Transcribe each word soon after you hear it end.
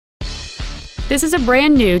This is a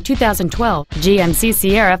brand new 2012 GMC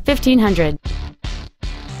Sierra 1500.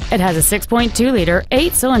 It has a 6.2-liter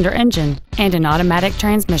 8-cylinder engine and an automatic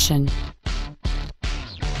transmission.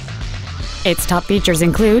 Its top features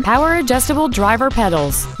include power-adjustable driver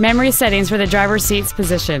pedals, memory settings for the driver's seat's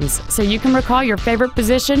positions, so you can recall your favorite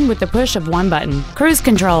position with the push of one button, cruise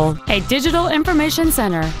control, a digital information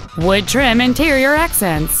center, wood trim interior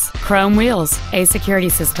accents, chrome wheels, a security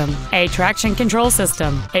system, a traction control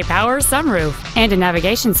system, a power sunroof, and a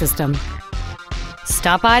navigation system.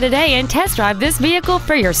 Stop by today and test drive this vehicle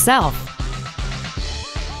for yourself.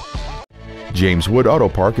 James Wood Auto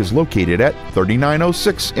Park is located at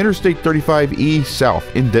 3906 Interstate 35E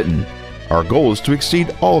South in Denton. Our goal is to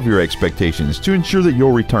exceed all of your expectations to ensure that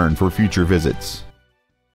you'll return for future visits.